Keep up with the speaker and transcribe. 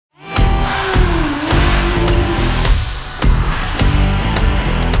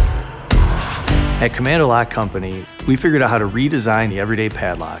At Commando Lock Company, we figured out how to redesign the everyday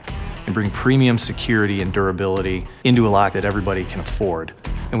padlock and bring premium security and durability into a lock that everybody can afford.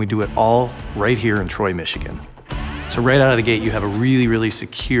 And we do it all right here in Troy, Michigan. So right out of the gate, you have a really, really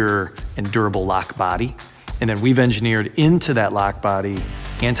secure and durable lock body. And then we've engineered into that lock body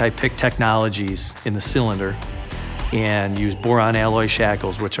anti-pick technologies in the cylinder and use boron alloy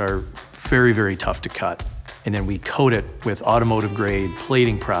shackles, which are very, very tough to cut. And then we coat it with automotive grade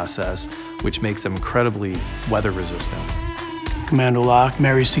plating process, which makes them incredibly weather resistant. Commando Lock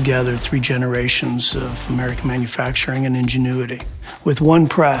marries together 3 generations of American manufacturing and ingenuity. With one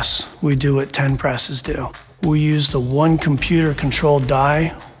press, we do what 10 presses do. We use the one computer-controlled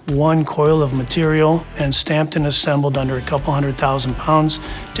die, one coil of material, and stamped and assembled under a couple 100,000 pounds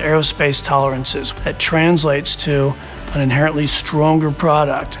to aerospace tolerances. That translates to an inherently stronger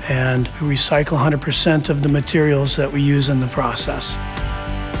product, and we recycle 100% of the materials that we use in the process.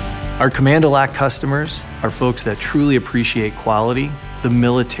 Our Commando Lock customers are folks that truly appreciate quality, the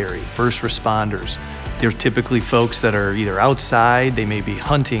military, first responders. They're typically folks that are either outside, they may be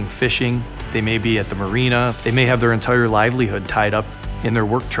hunting, fishing, they may be at the marina, they may have their entire livelihood tied up in their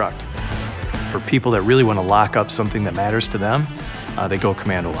work truck. For people that really want to lock up something that matters to them, they go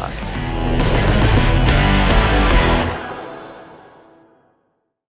Commando Lock.